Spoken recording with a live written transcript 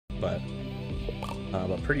but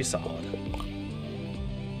pretty solid.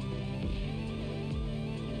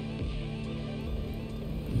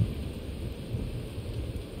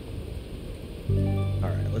 All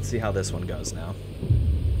right, let's see how this one goes now.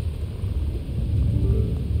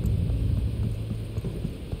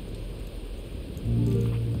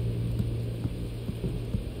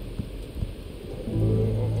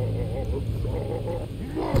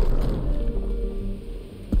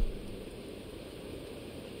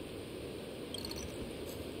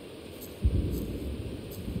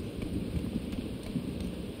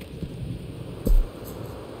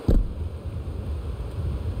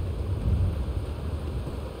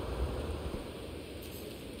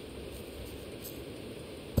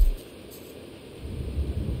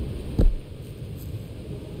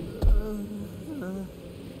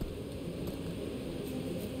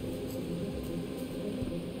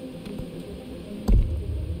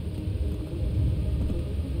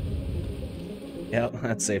 Yep,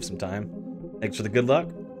 that saved some time. Thanks for the good luck.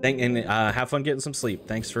 And have fun getting some sleep.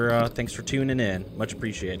 Thanks for tuning in. Much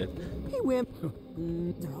appreciated. Hey, Wim.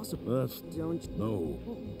 They're also don't no.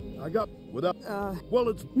 I got without well,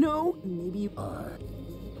 it's no. Maybe you.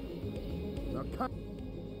 Now,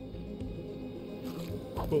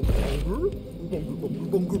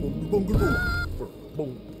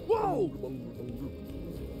 whoa!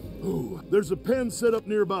 Ooh, there's a pen set up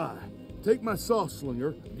nearby. Take my sauce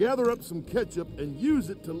slinger, gather up some ketchup, and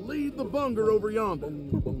use it to lead the bunger over yonder.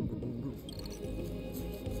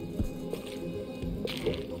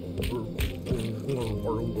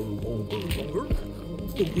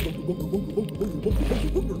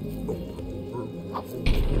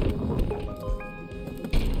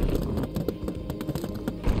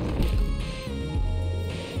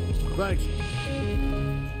 Thanks.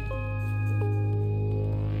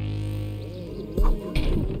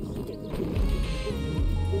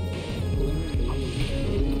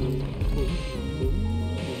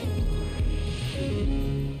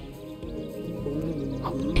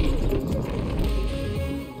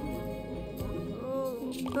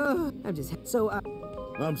 I'm just so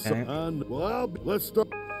I'm so well. Let's start.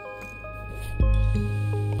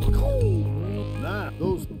 Nah,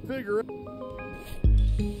 those figure.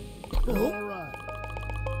 All right.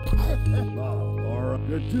 All right.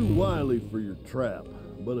 They're too wily for your trap,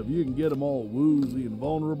 but if you can get them all woozy and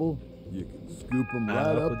vulnerable, you can scoop them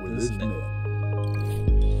right up with this net.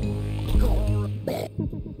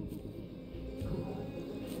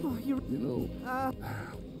 Oh, you know.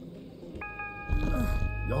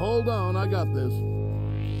 You hold on, I got this.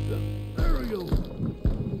 There we go.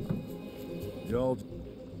 Y'all.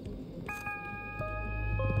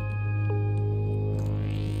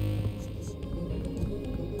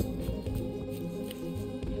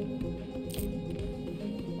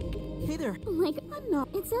 Hey there. Like, no,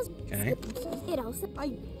 it says. Okay. It also.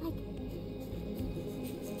 I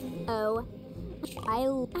Oh.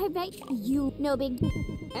 I bet you. No big.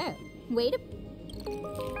 Oh, wait a.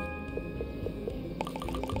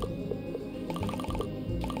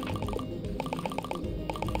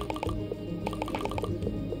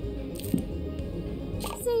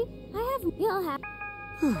 You'll have.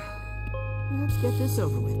 Let's get this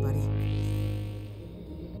over with, buddy.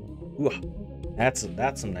 Ooh, that's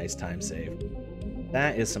some nice time save.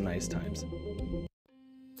 That is some nice times.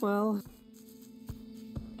 Well.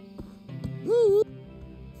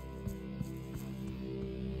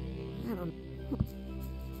 I don't.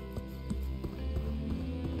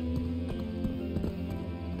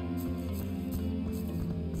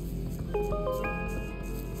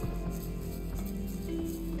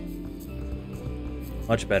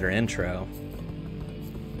 Much better intro.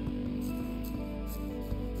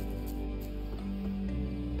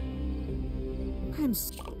 I'm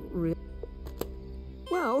sorry.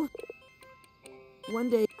 Well, one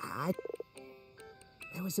day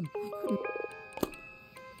there was a.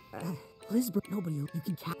 I couldn't. Lisbon, nobody. You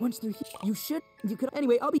can catch once they're here. You should. You could.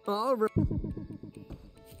 Anyway, I'll be all over.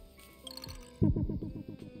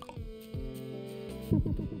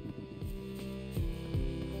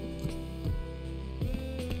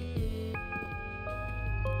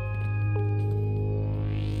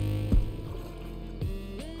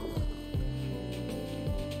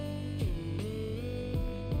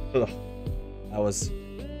 Ugh, that was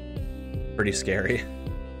pretty scary.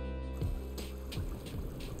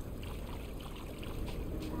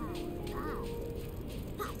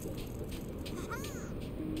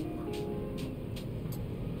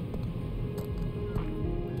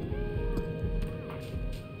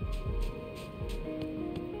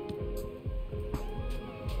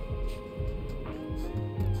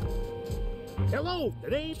 Hello,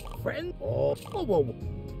 today, friend. Oh, whoa, whoa.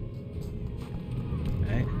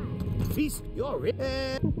 Peace, you're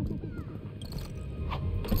it.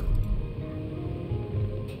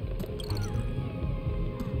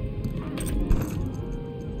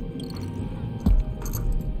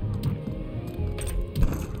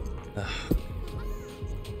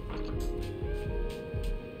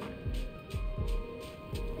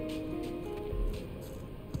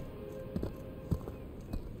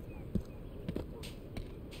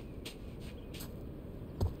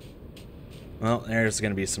 Well, there's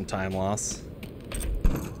going to be some time loss.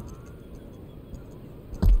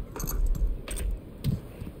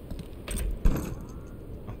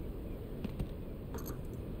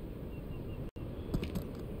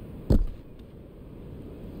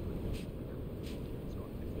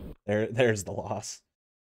 There's the loss.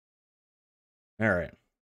 All right.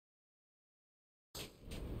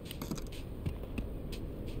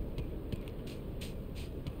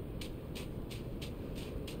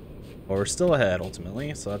 Well, we're still ahead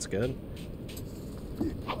ultimately, so that's good.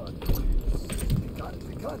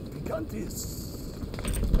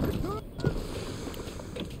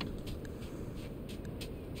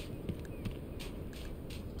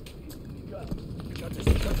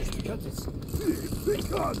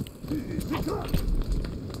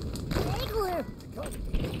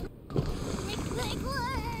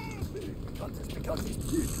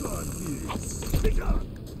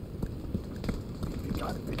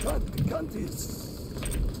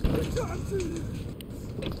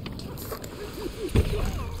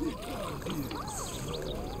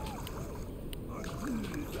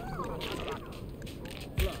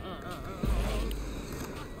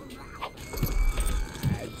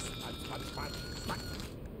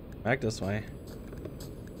 Back this way.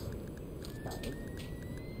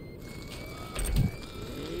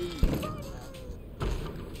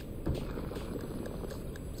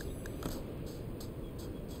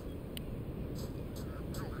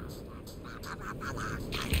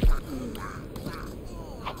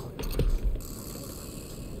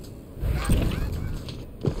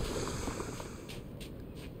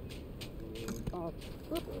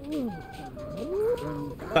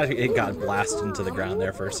 I thought it got blasted into the ground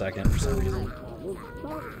there for a second for some reason.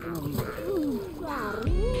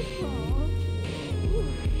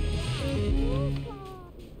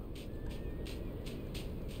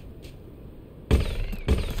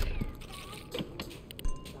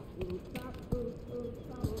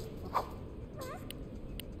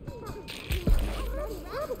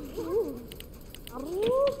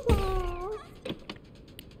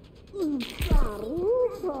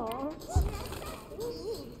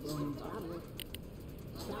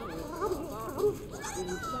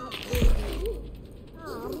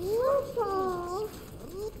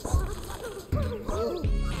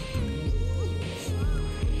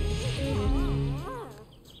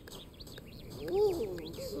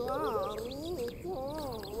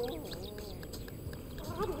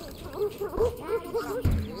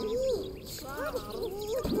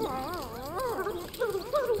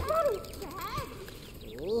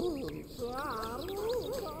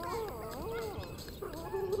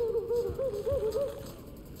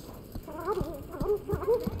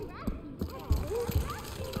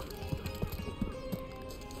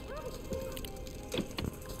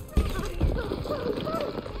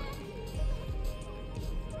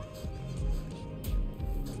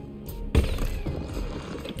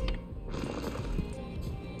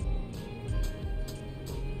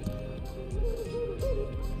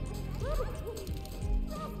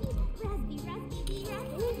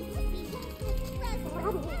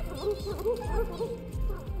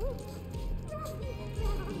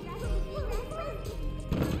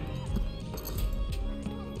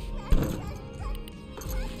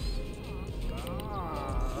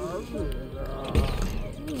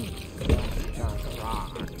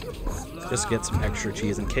 Just get some extra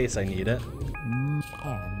cheese in case I need it.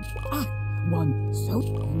 One so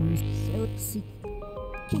see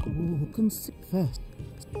who can sit first.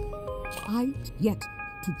 I yet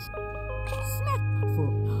to snack for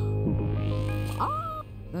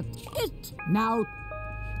that's it now.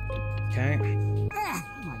 Okay.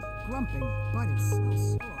 My grumping butt is so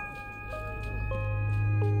sore.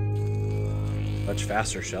 Much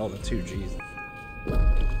faster Sheldon too, jeez.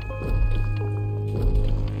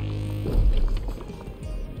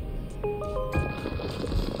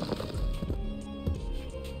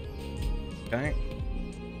 Okay.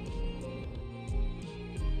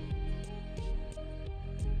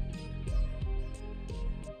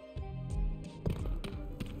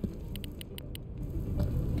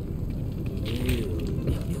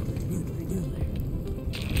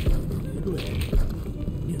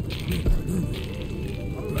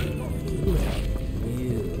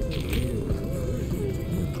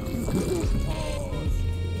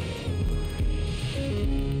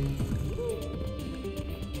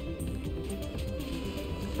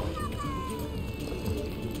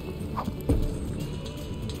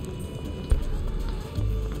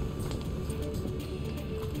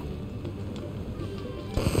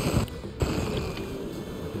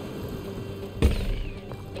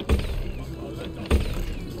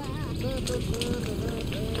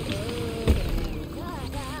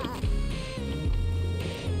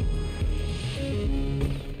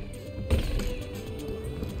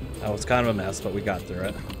 That was kind of a mess, but we got through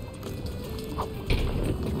it.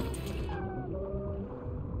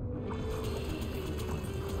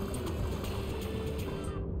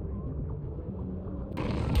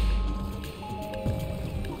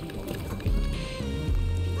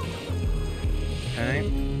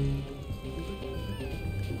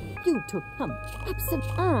 You to come. Absent.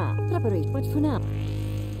 Preparate. What for now?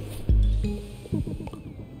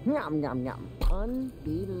 Yum, yum, yum.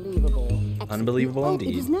 Unbelievable. Unbelievable Oh,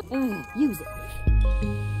 indeed. It is not. Use it.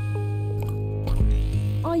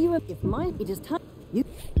 Are you a... If mine, it is time. You...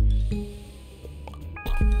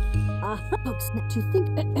 Bugsnax, you think...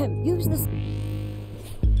 use this...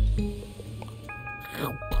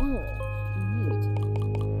 Ow. Oh, neat.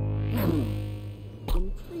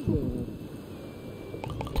 Intriguing.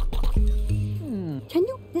 Can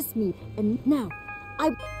you this me? And now, I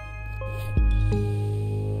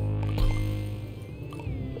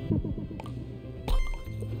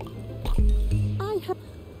have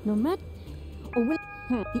no matter. Or will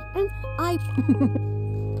the end?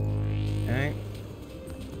 Okay.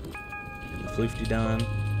 Floofty done.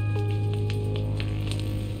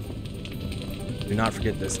 Do not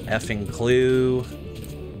forget this effing clue.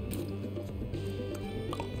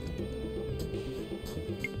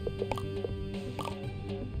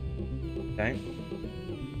 Okay.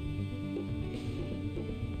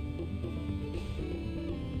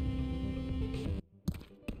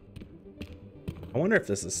 I wonder if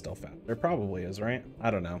this is still found. There probably is, right?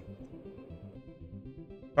 I don't know.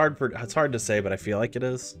 It's hard to say, but I feel like it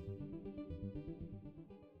is.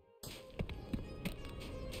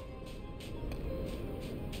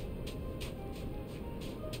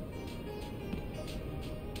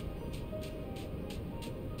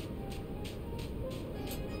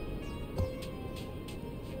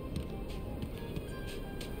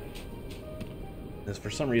 For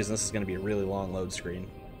some reason, this is going to be a really long load screen.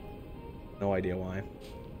 No idea why.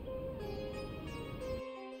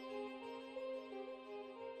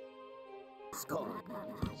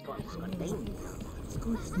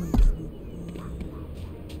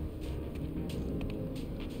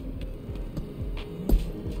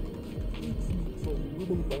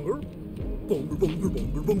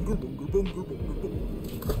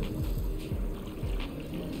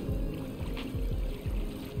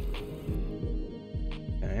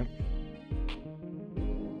 Okay.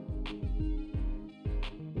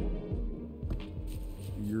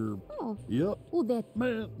 You're... Oh. Yep. Oh, that...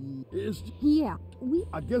 Man, it's... Yeah, we...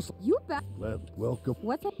 I guess... You bet. Glad. Welcome.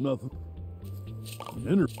 What's that? Nothing.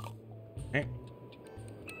 Enter. Okay.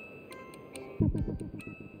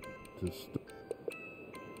 Just...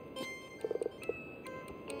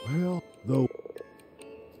 Well, though...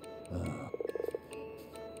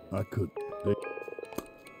 I could...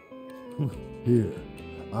 Here.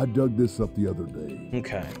 I dug this up the other day.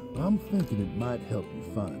 Okay. I'm thinking it might help you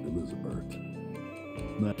find Elizabeth.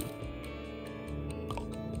 Now,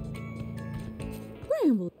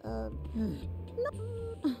 Bramble. No.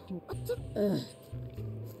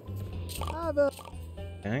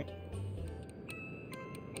 Okay.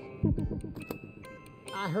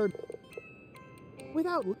 I heard.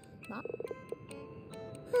 Without. A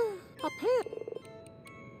pen.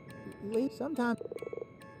 Leave sometime.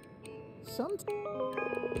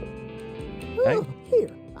 Hey.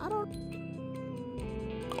 Here. I don't.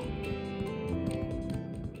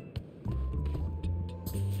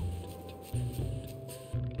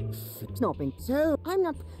 Snobbing. So I'm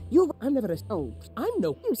not. I'm never a. Oh, I'm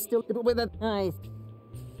no. You still with a nice.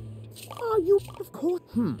 Oh, you of course.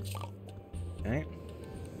 Okay.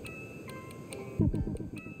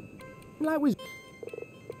 I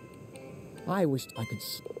wish I could.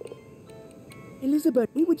 Elizabeth,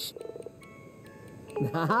 we would.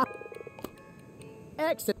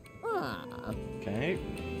 Exit. Okay.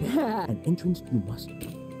 An entrance you must.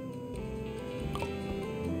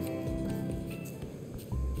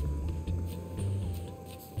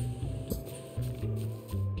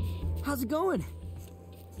 How's it going?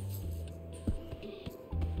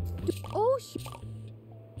 Oh,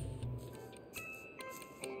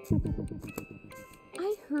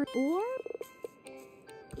 I heard, or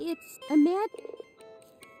it's a mad,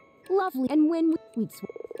 lovely, and when we'd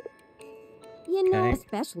you know, Okay.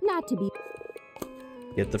 especially not to be.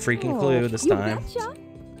 Get the freaking clue this you time. Betcha.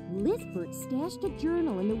 Lisbeth stashed a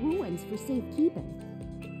journal in the ruins for safekeeping.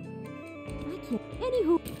 I can't.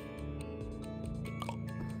 Anywho.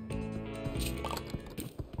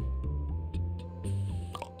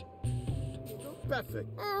 perfect.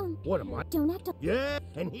 Oh. What am I? Don't have to. Yeah,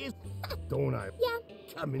 and here's... Don't I? Yeah.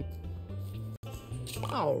 Coming.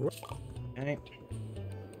 All right. Okay.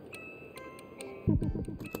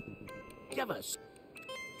 Give us.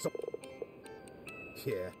 So...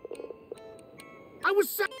 care. I was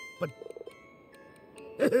sad, but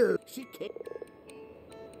she can't.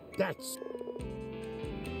 That's.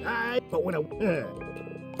 But when I.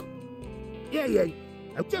 Yeah.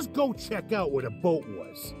 Now just go check out where the boat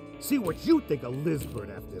was. See what you think of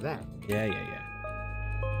Lisbon after that. Yeah.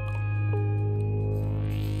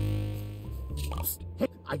 Hey,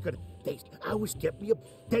 I got a taste. I was get me a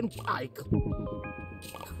then I.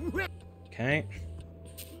 Okay.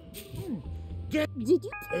 Get. Did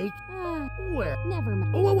you? Take. Where? Never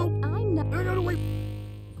mind. Oh. I'm not. No, wait.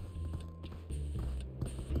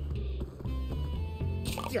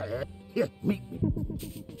 Yeah, meet me.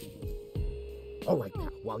 All right, now,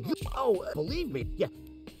 while you... Oh, believe me, yeah.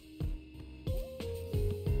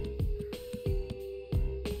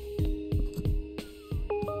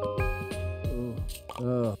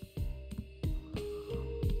 Oh,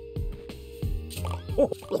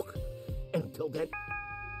 look. Until then...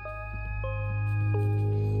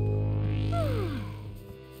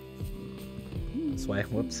 This way.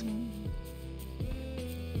 Whoops.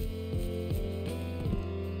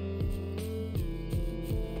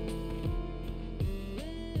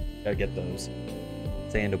 Gotta get those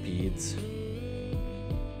sandopedes.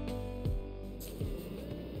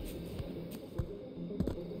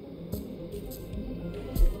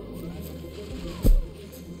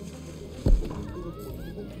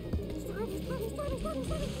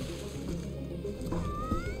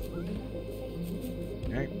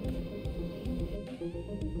 Alright.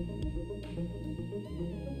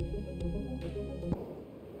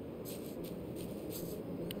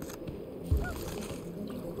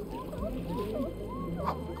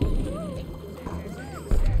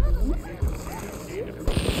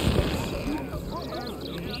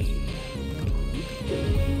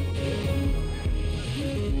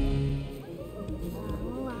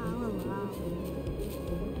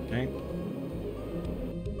 Okay.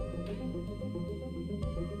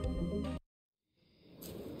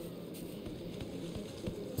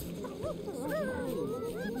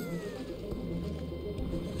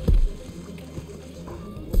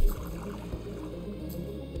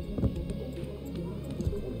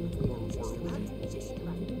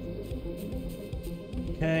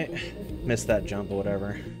 Okay, missed that jump, but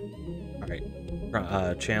whatever. All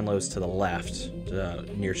right, Chandler's to the left,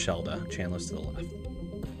 near Shelda. Chandler's to the left.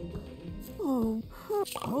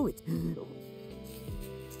 Oh, it's...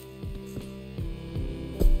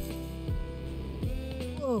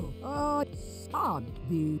 Oh, stop,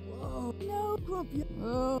 dude. Oh, no, Grumpy.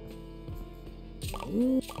 Oh.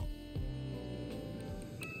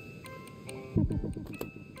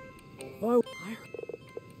 Oh,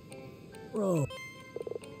 bro.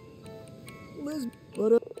 Liz,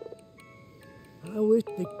 but I wish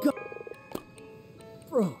they got...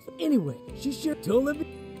 Bro, anyway, she sure told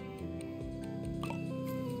me...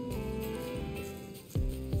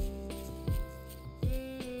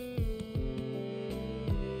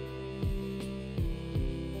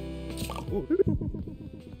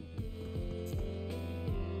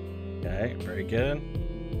 Okay, very good.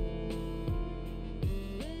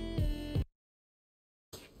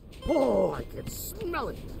 Oh, I can smell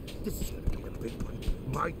it. This is gonna be a big one.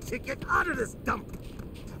 My ticket out of this dump.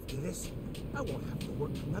 After this, I won't have to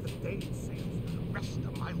work another day in sales for the rest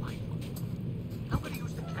of my life. I'm gonna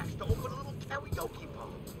use the cash to open a little karaoke bar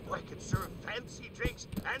where I can serve fancy drinks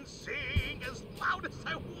and sing as loud as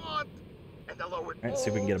I want. And they'll lower it. All right, see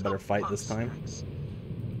if we can get a better fight this time.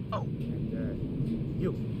 Oh, and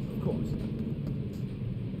you, of course.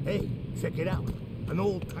 Hey, check it out. An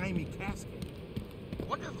old-timey casket.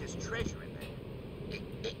 Wonder if there's treasure in there.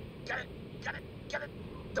 Got it.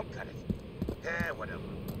 Don't got it. Whatever.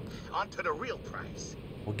 On to the real prize.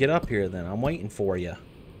 Well, get up here then. I'm waiting for you.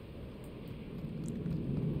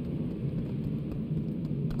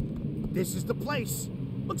 This is the place.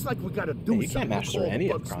 Looks like we gotta do Hey, you something. can't master to call any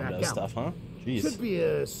the of Bugsnax Chrono's out. stuff, huh? Jeez. Should be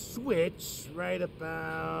a switch right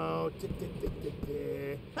about...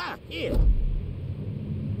 Ah, here.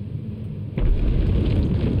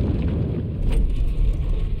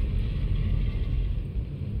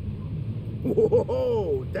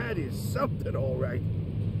 Whoa, that is something, all right.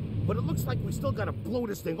 But it looks like we still gotta blow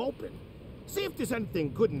this thing open. See if there's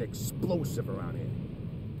anything good and explosive around here.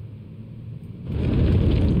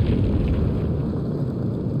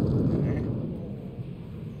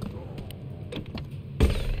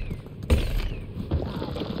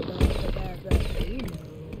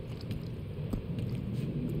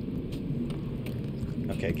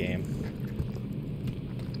 Okay, game.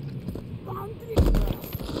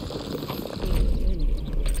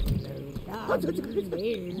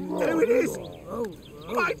 There it is!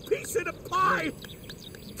 My piece of the pie!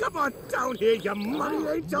 Come on down here, you money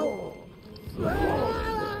angel!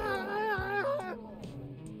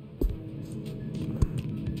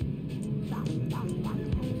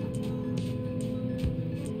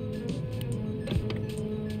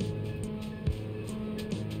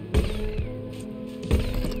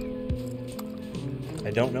 I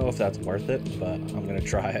don't know if that's worth it, but I'm gonna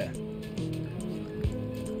try it.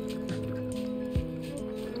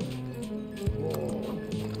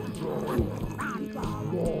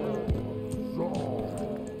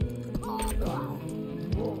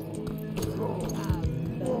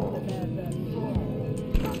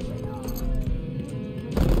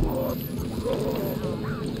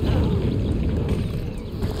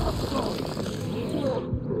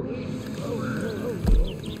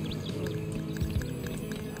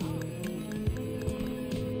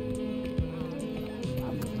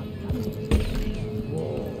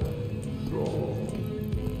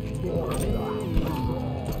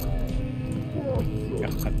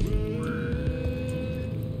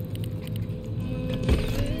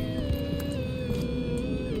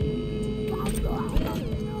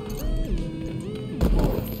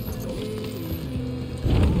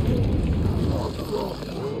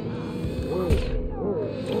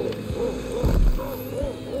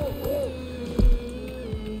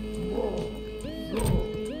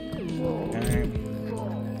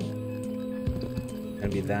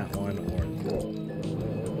 Gonna be that one or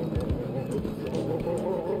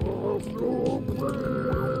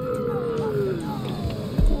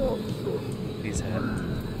these head.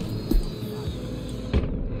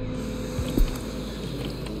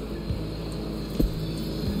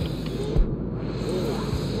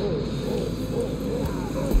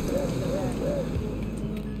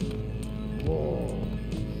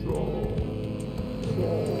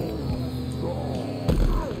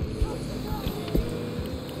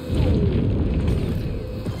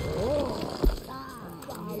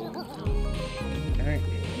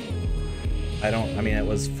 I mean, it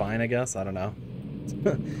was fine, I guess. I don't know.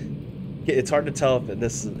 It's hard to tell if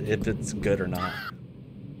it's good or not.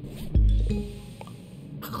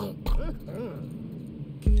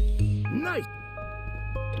 Nice.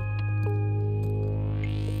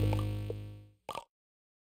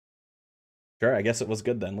 Sure, I guess it was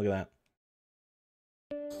good then. Look at that.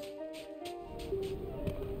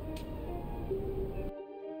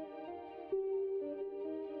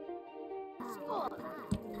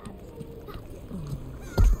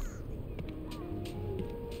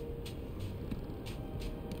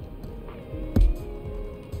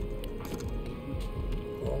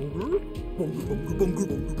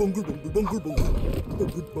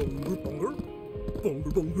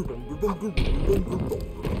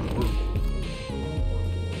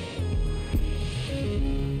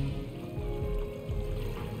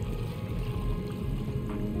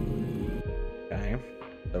 Okay,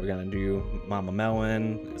 so we're gonna do Mama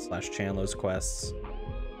Melon / Chandler's quests.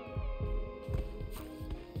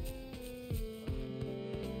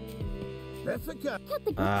 Cut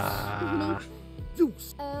the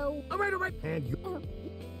Juice. Oh. All right. And you.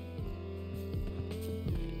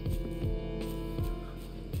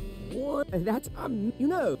 What? That's you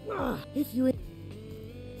know. If you ain't.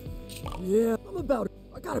 Yeah, I'm about it.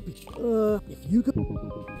 I gotta be. If you could.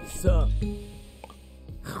 Sup?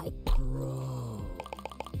 Ow, bro.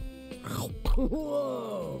 Ow.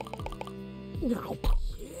 Whoa. Ow.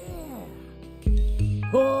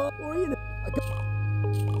 Yeah. Or you know,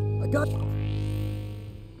 I got.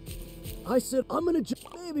 I said I'm gonna just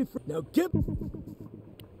maybe for now. Get.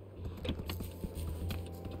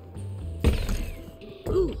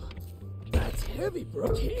 Ooh, that's heavy,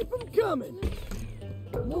 bro. Keep 'em coming.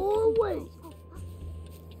 More weight.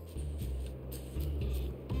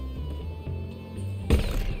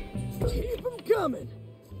 Keep 'em coming.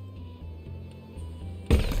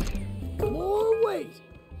 More weight.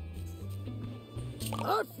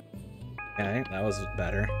 Okay, that was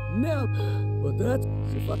better. Now, but that's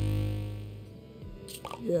if I.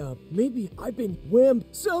 Yeah, maybe I've been whammed.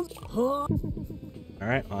 Sounds hot. All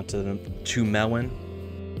right, on to Melon.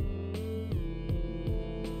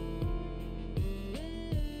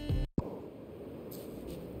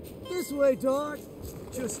 This way, Doc.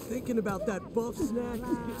 Just thinking about that Bugsnax.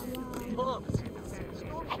 Mom. It's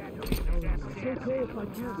okay if I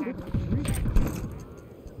can't.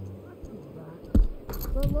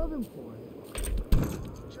 I love him for it.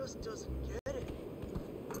 Just doesn't get it.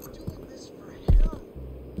 Doing this for him.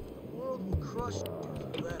 The world will crush you if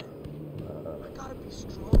you let it. I gotta be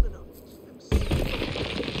strong enough to keep him safe.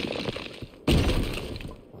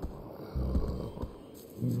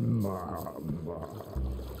 Mama.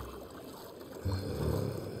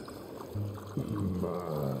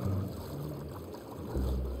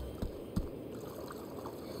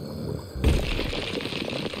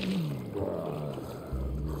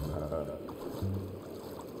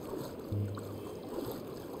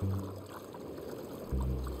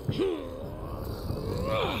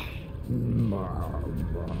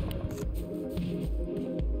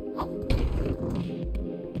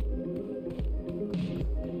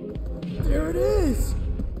 this!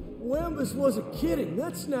 Wambus wasn't kidding.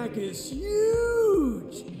 That snack is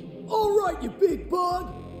huge! All right, you big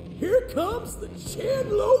bug. Here comes the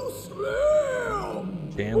Chandlo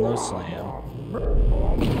Slam! Chandlo Slam.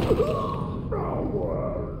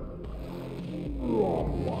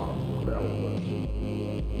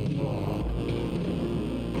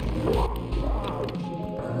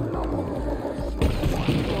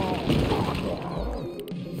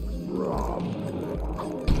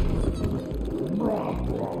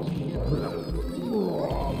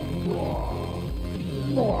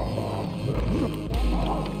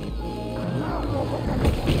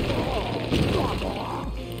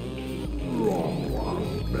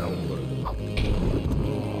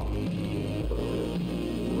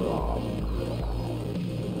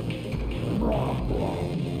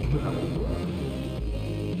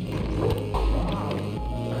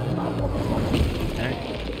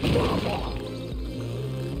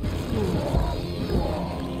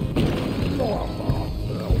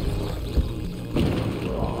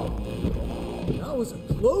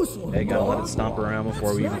 Close one. Hey, gotta let it stomp around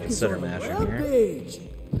before we even consider mashing here. Rampage.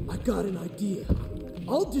 I got an idea.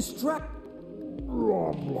 I'll distract. Hey,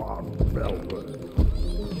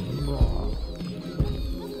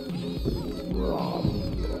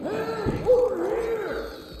 over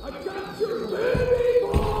here! I got your baby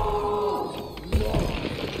ball!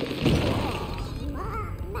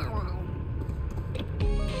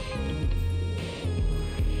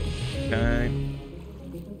 Okay.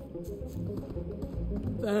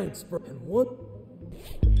 Thanks, bro. And what?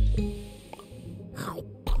 Ow,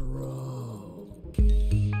 bro.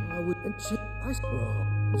 I would check ice, bro.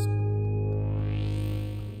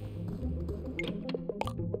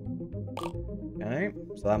 Okay,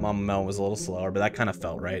 so that Mama Mel was a little slower, but that kind of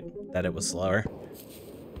felt right that it was slower.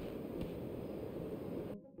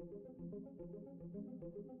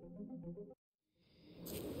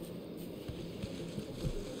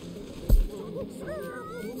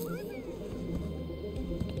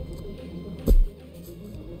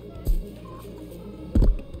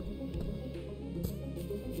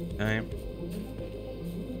 Okay.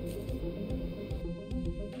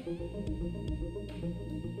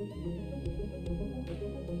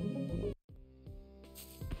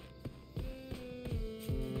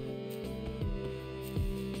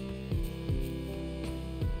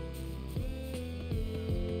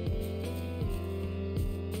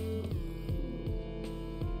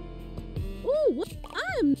 Ooh, what?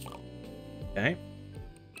 Okay.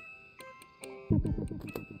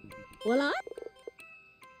 Well,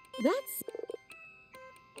 that's...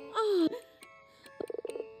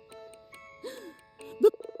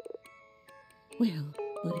 Well,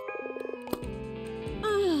 but...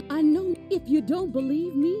 I know if you don't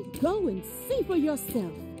believe me, go and see for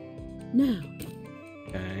yourself. Now.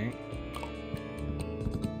 Okay.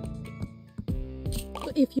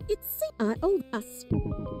 If you... It's... I owe us...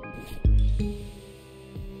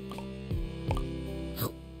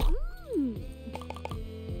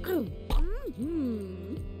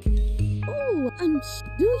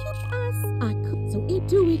 do you ask? I could, so it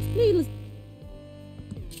 2 weeks needless.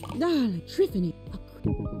 Darling, Triffany.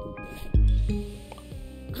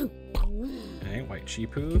 Okay, white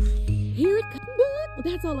sheep hoof. Here it comes, but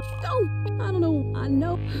that's all I don't know, I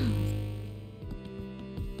know.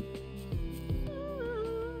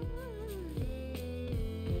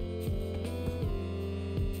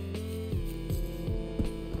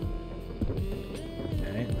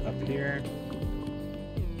 Okay, up here.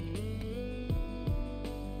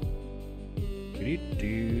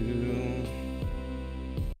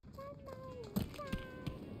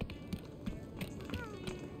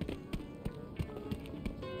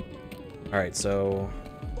 Alright, so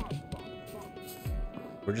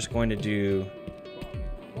we're just going to do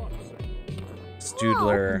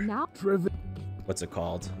Stoodler. What's it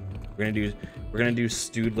called? We're gonna do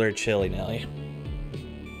Stoodler Chili Nelly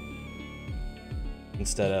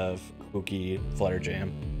instead of Cookie Flutter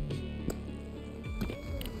Jam.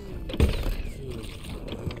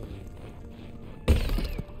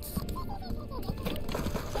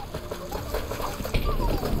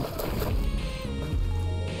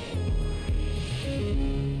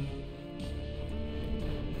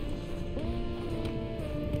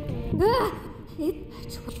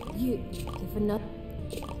 You give enough.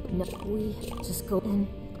 No, we just go in.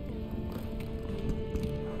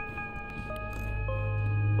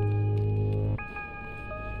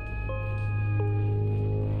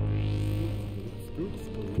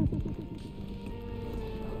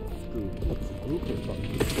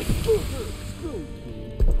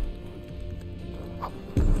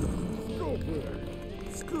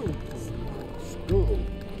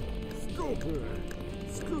 Scooper.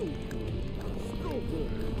 Scoop. Scooper.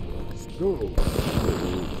 Scoop.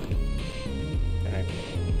 Okay.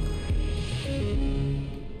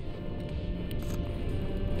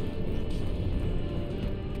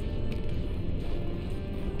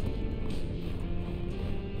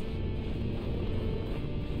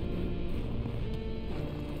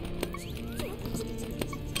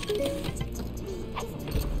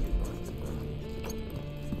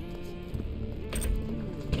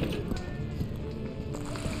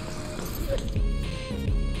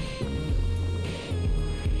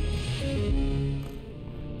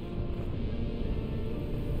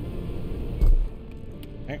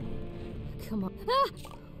 Come on. Ah!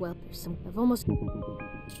 Well, there's some. I've almost.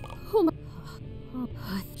 Oh my. Oh,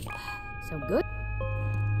 so good.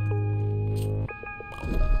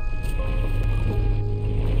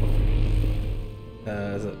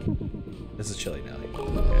 This is Chili Nelly.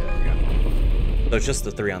 Okay, there we go. So it's just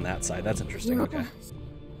the 3 on that side. That's interesting. Okay.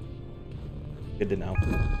 Good to know. No,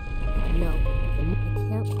 I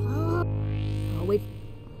can't. Oh, wait.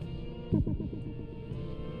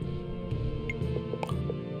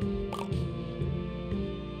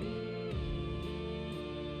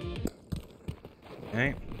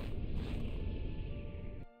 Okay.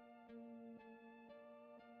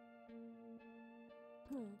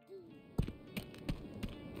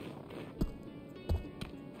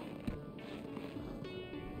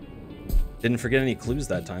 Didn't forget any clues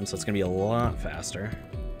that time, so it's gonna be a lot faster.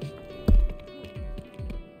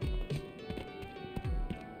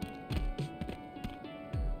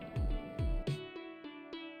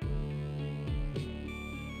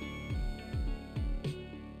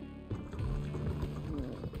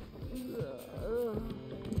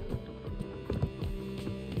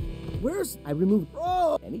 Where's I removed?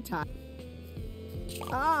 Oh, anytime.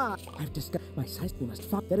 Ah, I've discovered my size. We must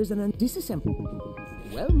find better than a disassembly.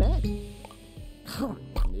 Well met. Huh.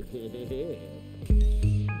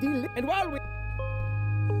 And while we,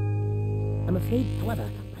 I'm afraid, however,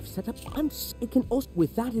 I've set up. It can also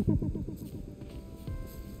with that.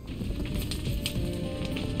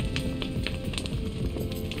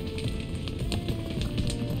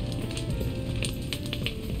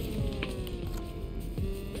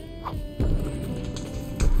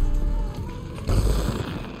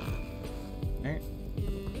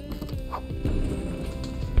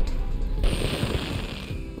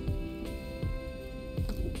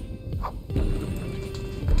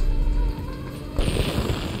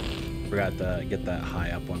 Forgot to get that high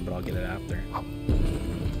up one, but I'll get it after.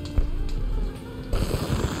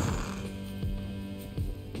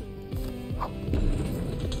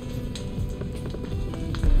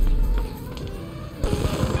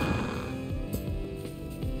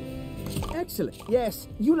 Excellent. Yes,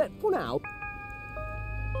 you let for now.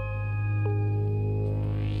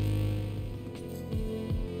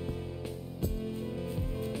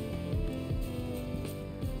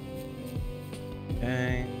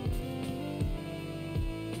 Okay.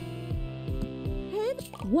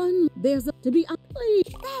 One, there's a, to be a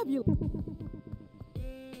fabulous.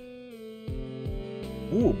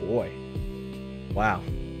 Ooh, boy. Wow.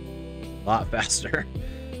 A lot faster.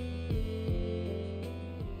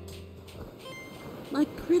 My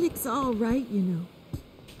critic's all right, you know.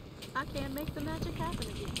 I can't make the magic happen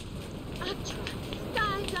again. I've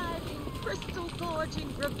tried skydiving, crystal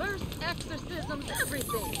gorging, reverse exorcisms,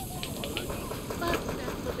 everything.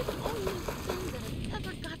 Bugsnax are the only thing that have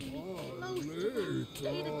ever gotten me close to that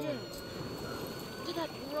state of day. To that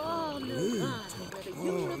raw nirvana where the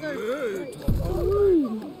universe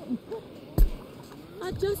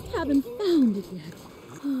I just haven't found it yet.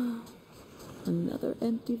 Another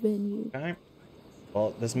empty venue. Okay.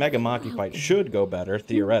 Well, this Mega Maki fight should go better,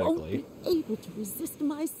 theoretically. You won't be able to resist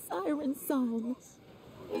my siren song.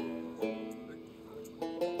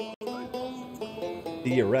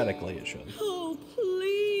 Theoretically, it should. Oh,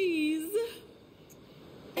 please.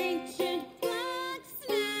 Ancient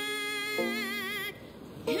Bugsnax,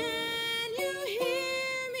 can you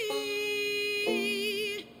hear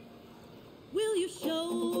me? Will you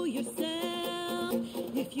show yourself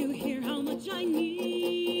if you hear how much I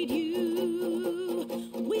need you?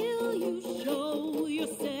 Will you show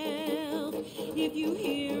yourself if you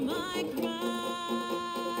hear my cry?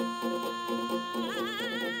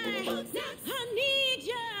 Bugsnax, I need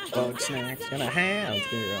ya. Bugsnax in a house,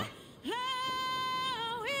 girl.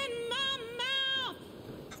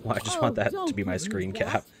 Well, I just want that to be my screen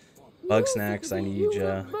cap. Bugsnax, I need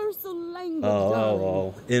ya.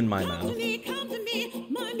 Oh, in my mouth. Come to me,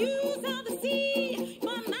 my muse of the sea.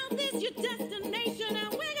 My mouth is your destination, and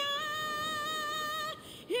wiggle,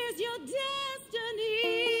 here's your destiny.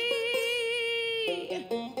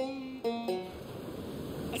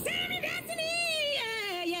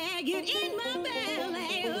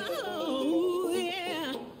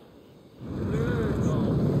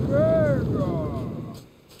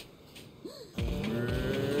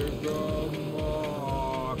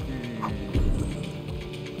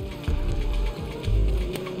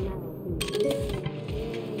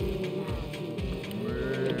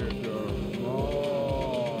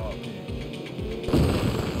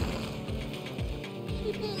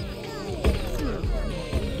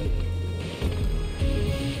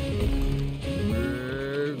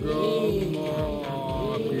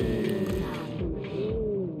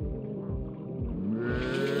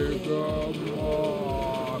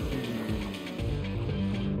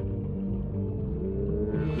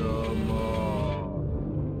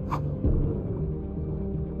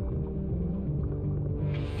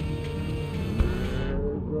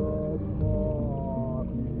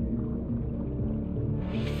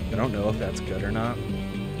 I don't know if that's good or not,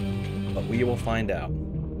 but we will find out.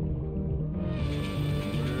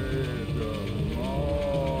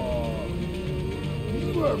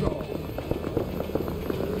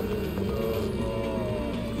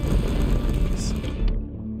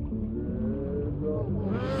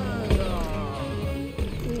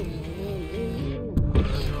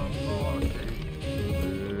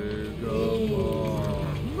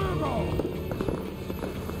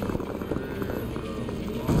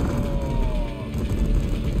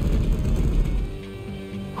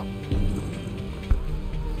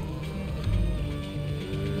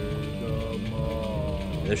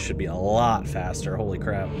 This should be a lot faster. Holy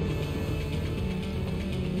crap.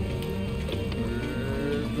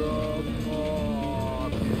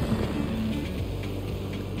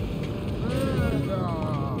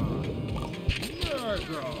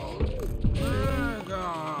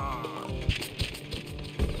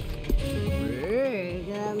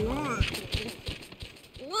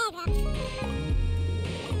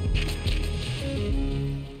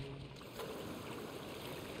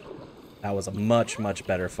 That was a much, much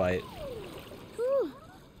better fight.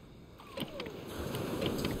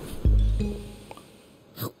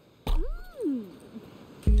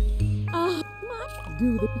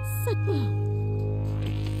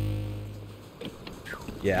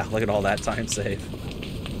 Yeah, look at all that time save.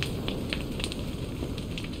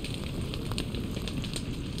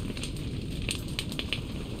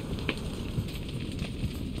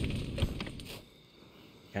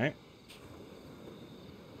 Okay.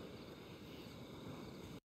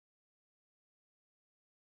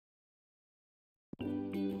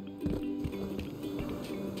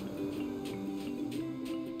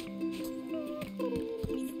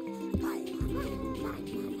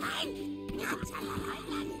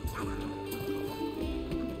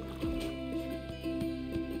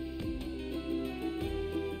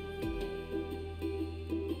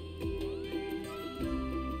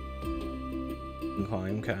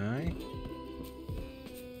 Okay.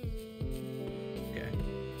 Okay.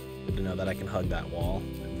 Good to know that I can hug that wall,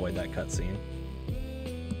 avoid that cutscene.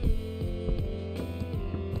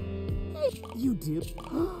 You do.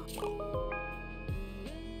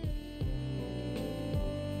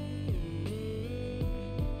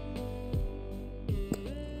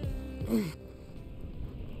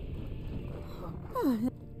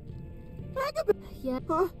 Yeah.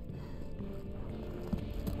 Huh?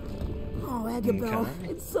 Oh, Agabel,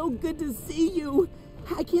 Okay. it's so good to see you.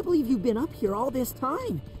 I can't believe you've been up here all this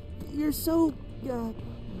time. You're so,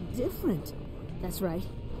 different. That's right.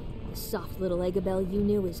 The soft little Agabel you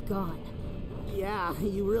knew is gone. Yeah,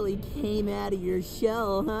 you really came out of your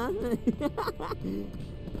shell, huh?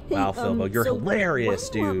 Hey, Wow, Philbo, you're hilarious,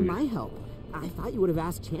 why do you want dude. my help? I thought you would have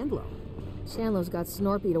asked Chandler. Chandler's got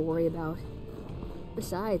Snorpy to worry about.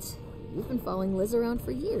 Besides, you've been following Liz around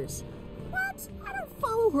for years. What? I don't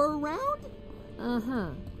follow her around. Uh-huh.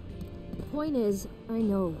 The point is, I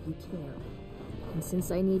know you care. And since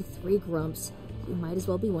I need 3 grumps, you might as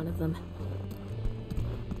well be one of them.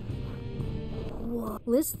 What?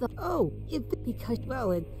 Liz the... Oh, Because...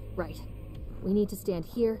 well, it... Right. We need to stand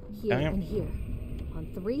here, here, Okay. and here. On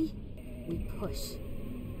 3, we push.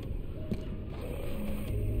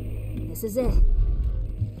 This is it.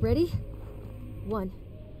 Ready? 1,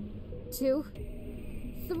 2,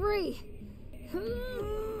 3.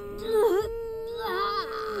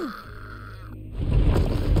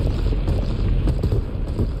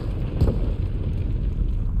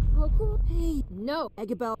 Oh, hey, no.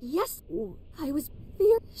 Agabel. Yes, Oh, I was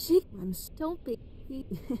fear. I'm Don't be.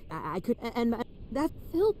 I could, and that,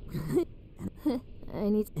 Phil. I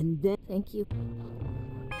need. and then, Thank you.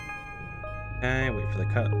 Okay, wait for the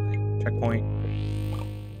cut. Checkpoint.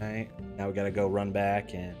 Okay, now we gotta go run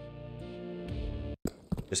back and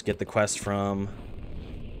just get the quest from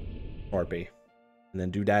Snorpy. And then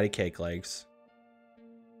do Daddy Cake Legs.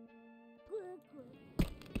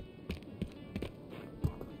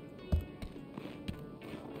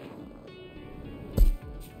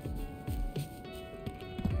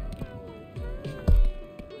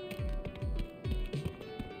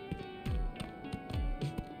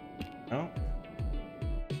 Oh.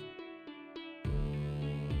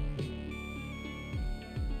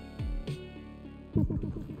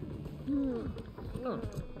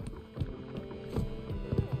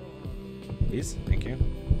 Please, thank you.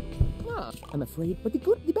 I'm afraid, but the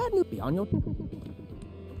bad news be on your...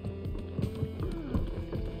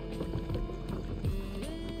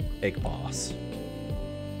 Big boss.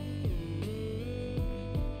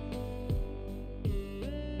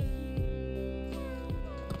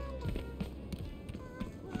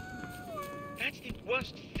 That's the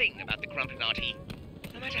worst thing about the Grumpinati.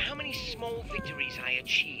 No matter how many small victories I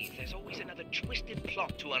achieve, there's always another twisted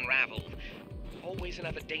plot to unravel. Always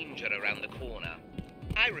another danger around the corner.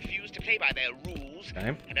 I refuse to play by their rules,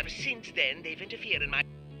 Okay. and ever since then, they've interfered in my...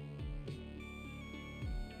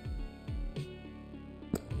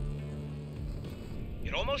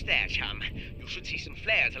 You're almost there, chum. You should see some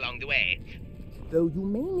flares along the way. Though you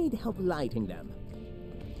may need help lighting them.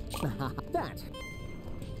 That.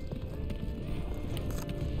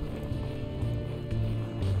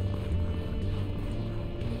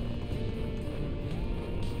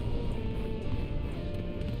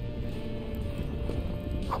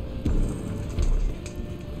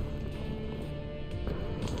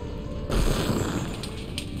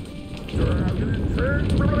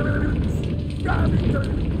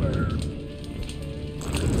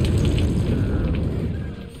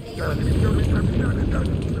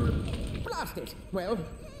 Blast it! Well...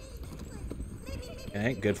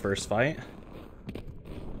 Okay, good first fight.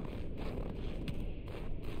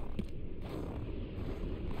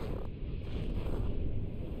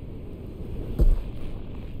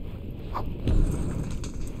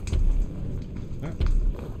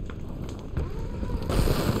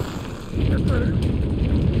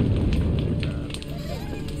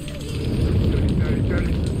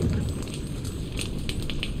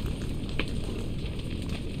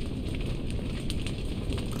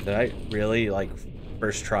 Did I really, like,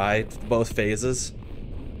 first try both phases?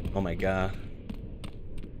 Oh my god.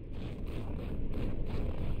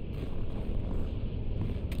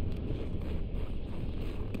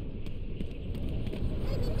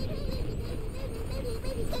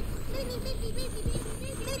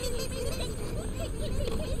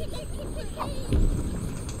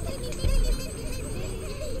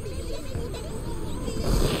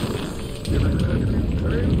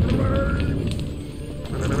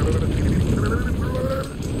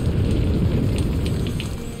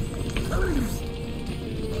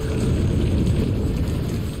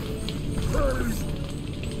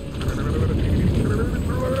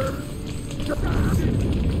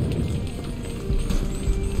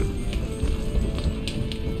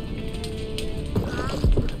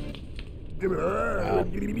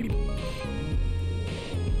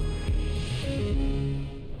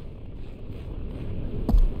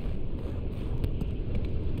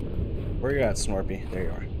 Where you at, Snorpy? There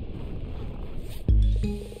you are.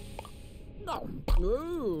 No.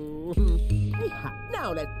 Ooh.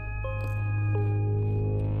 Now let's...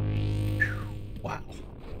 Wow.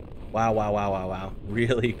 Wow, wow, wow, wow, wow.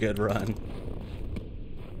 Really good run.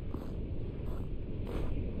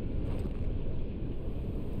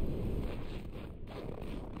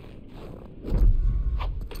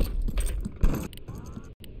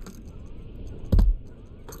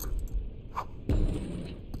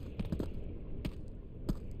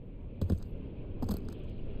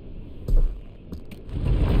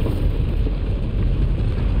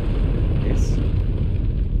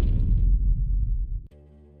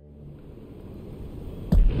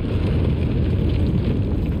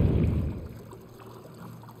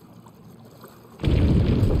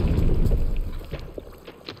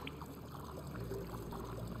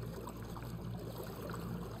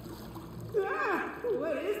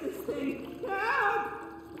 What is this thing? Help!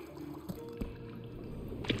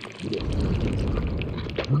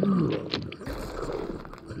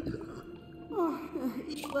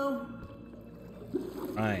 Well...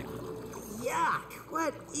 Right. Yuck!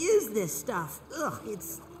 What is this stuff? Ugh,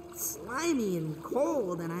 it's slimy and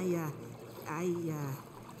cold, and I kind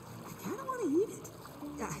of want to eat it.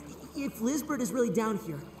 If Lizbert is really down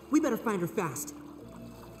here, we better find her fast.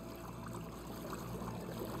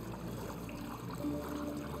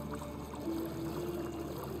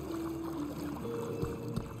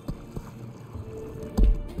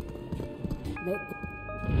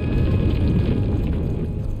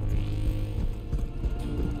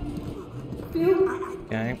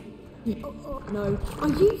 Okay. No, I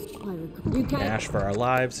used. You can't. Dash for our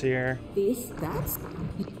lives here. That's.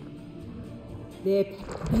 They're.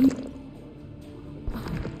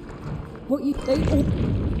 What you they all.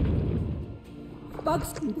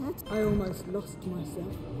 Bugs. I almost lost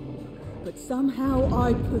myself, but somehow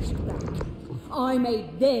I pushed back. I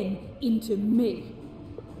made them into me.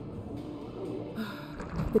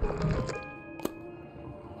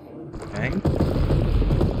 Okay.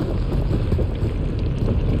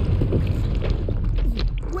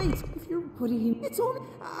 Wait, if you're putting him, it's on.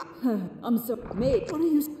 I'm sorry, mate. What are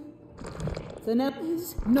you? So now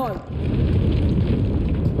is no.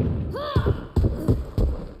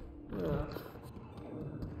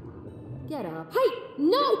 Get up! Hey,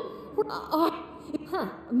 no!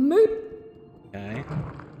 Move. Okay.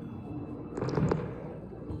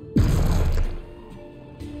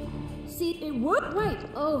 It would? Right.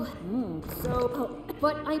 Oh. So,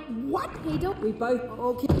 But I... what? Hey, don't... We both...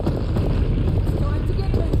 Okay. Time to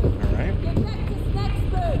get moving. All right. Get back to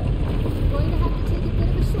Snacksburg. I'm going to have to take a bit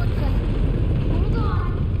of a shortcut. Hold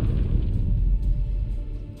on.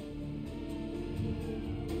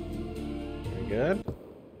 Very good.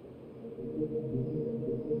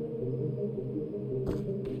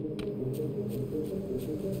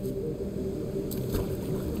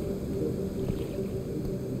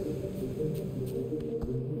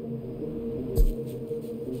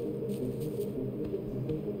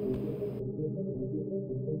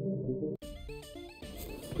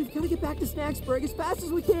 We've got to get back to Snacksburg as fast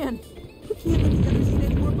as we can. We can't let the others eat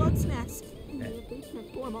any more bug snacks. And if they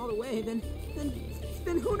transform all the way, then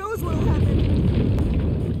who knows what'll happen.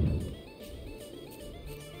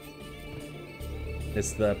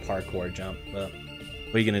 It's the parkour jump, but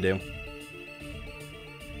what are you gonna do?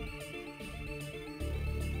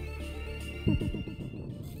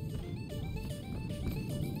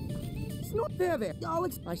 Snort there.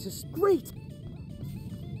 Alex, I just great.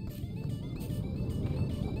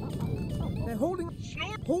 They're holding.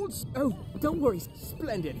 Snort! Holds. Oh, don't worry.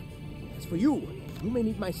 Splendid. As for you, you may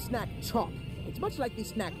need my snack chop. It's much like the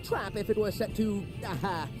snack trap if it were set to,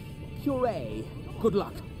 puree. Good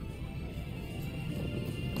luck.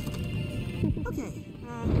 Okay,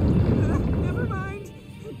 never mind.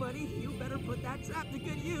 Buddy, you better put that trap to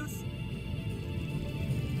good use.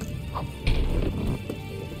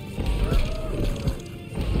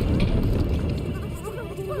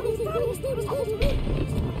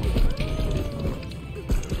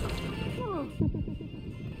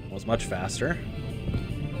 Was much faster.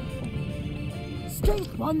 Stay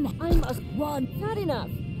one. I must run. Not enough.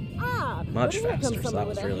 Much but here faster, comes so someone that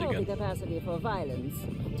was with a really healthy good. capacity for violence.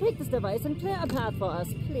 Take this device and clear a path for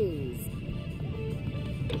us, please.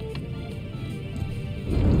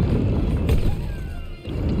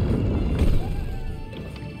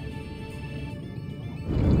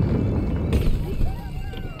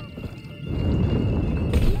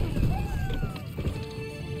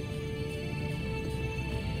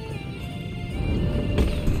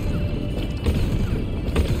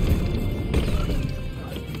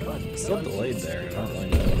 Still delayed there. I don't really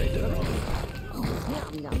know what they did wrong.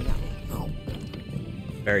 Nom, nom, nom.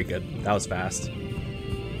 Very good. That was fast.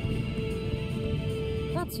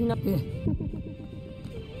 That's enough.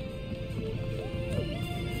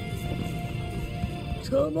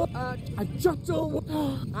 Come on. I just don't.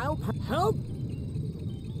 I'll help.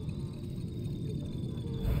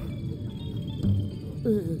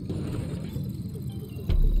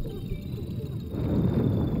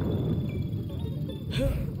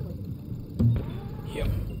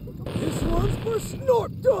 This one's for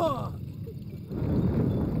Snort Dog.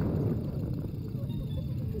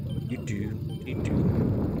 You do.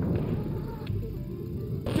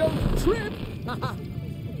 Don't trip. Haha.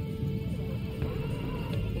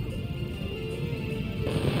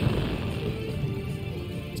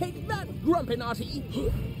 Take that, Grumpy Naughty.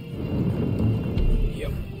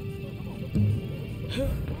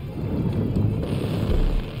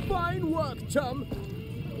 Fine work, chum.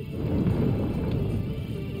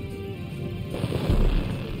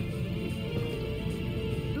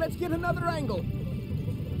 Let's get another angle.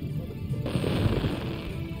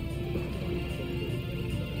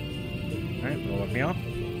 Alright, roll me off.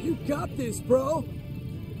 You got this, bro.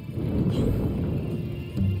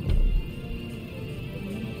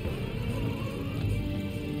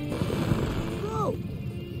 Go.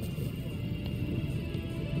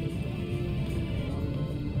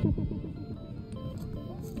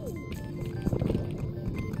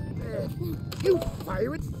 You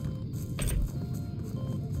fire it.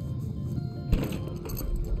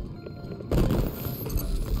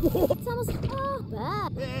 It's almost... Oh,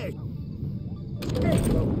 bad. Hey. There you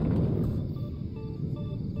go.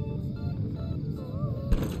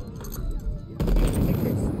 Take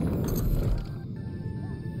this.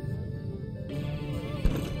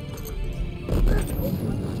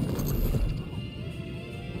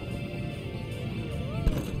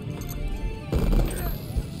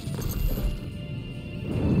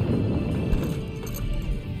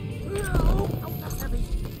 Oh, that's heavy.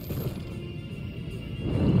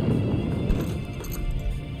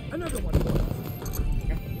 Another one.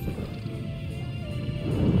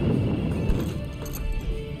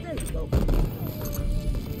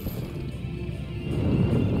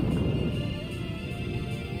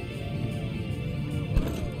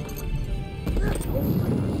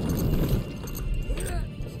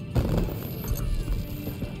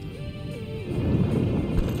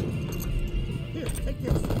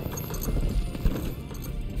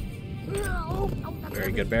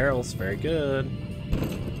 Very good barrels. Very good.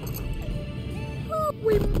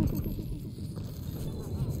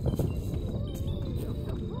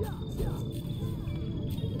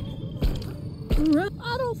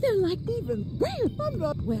 I don't feel like even. I'm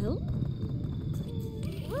not well.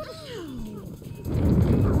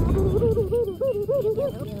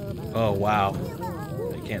 Oh, wow.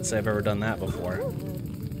 I can't say I've ever done that before.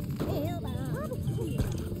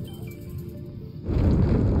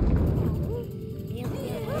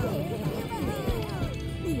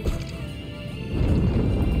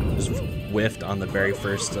 Just whiffed on the very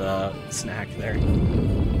first snack there.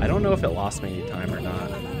 I don't know if it lost me any time or not.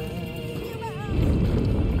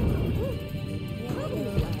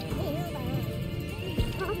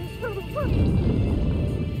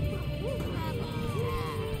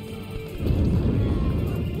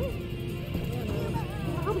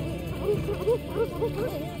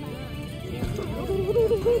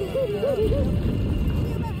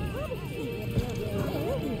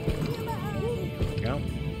 Go.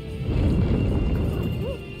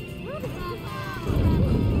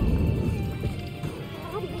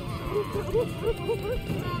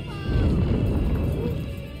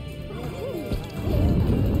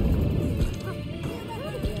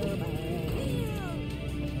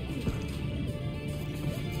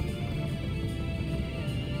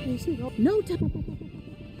 No time.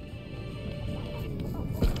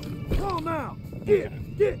 Come now! Get!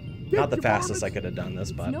 Not the fastest I could have done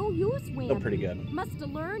this, but No use, still Win. pretty good. Must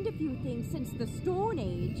have learned a few things since the Stone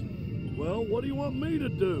Age. Well, what do you want me to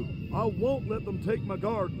do? I won't let them take my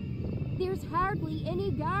garden. There's hardly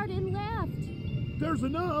any garden left. There's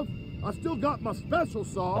enough. I still got my special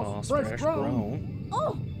sauce, fresh grown.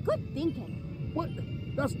 Oh, good thinking. What?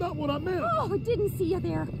 That's not what I meant. Oh, didn't see you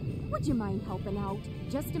there. Would you mind helping out?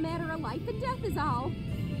 Just a matter of life and death is all.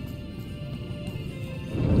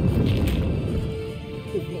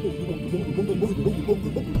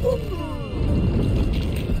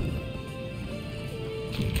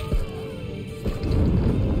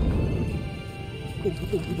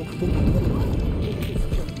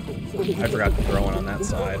 I forgot to throw one on that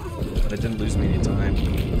side, but it didn't lose me any time.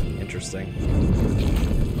 Interesting.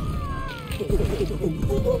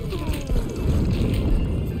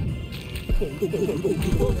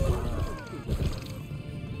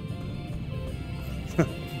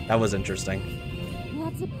 That was interesting.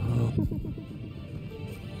 That's it.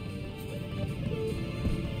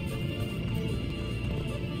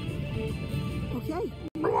 Okay.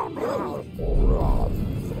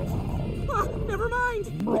 Ah, never mind.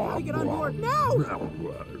 We gotta get on board now.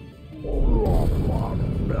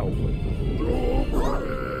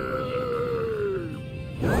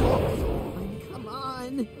 Come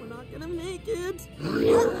on. We're not gonna make it.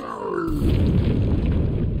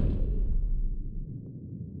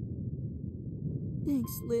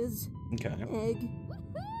 Thanks, Liz. Okay. Egg.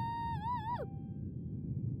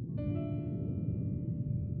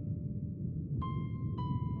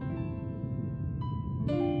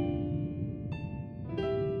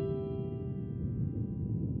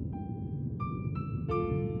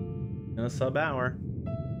 In a sub hour.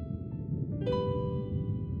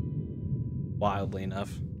 Wildly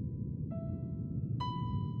enough.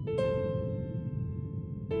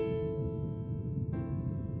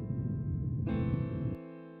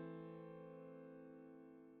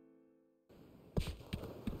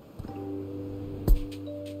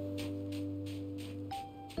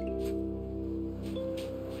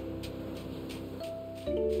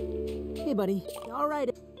 Hey, buddy. All right.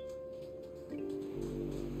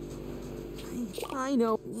 I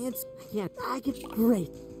know. I get great.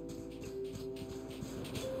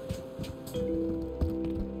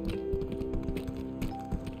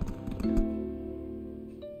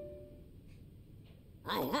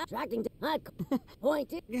 I have tracking. I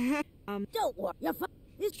pointed. Don't worry. You're fine.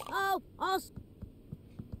 Oh, also.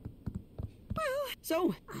 Well,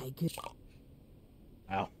 so I could.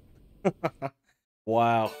 Wow.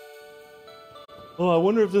 Wow. Oh, I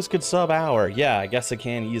wonder if this could sub hour. Yeah, I guess it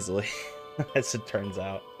can easily, as it turns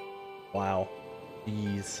out. Wow.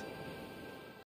 Jeez.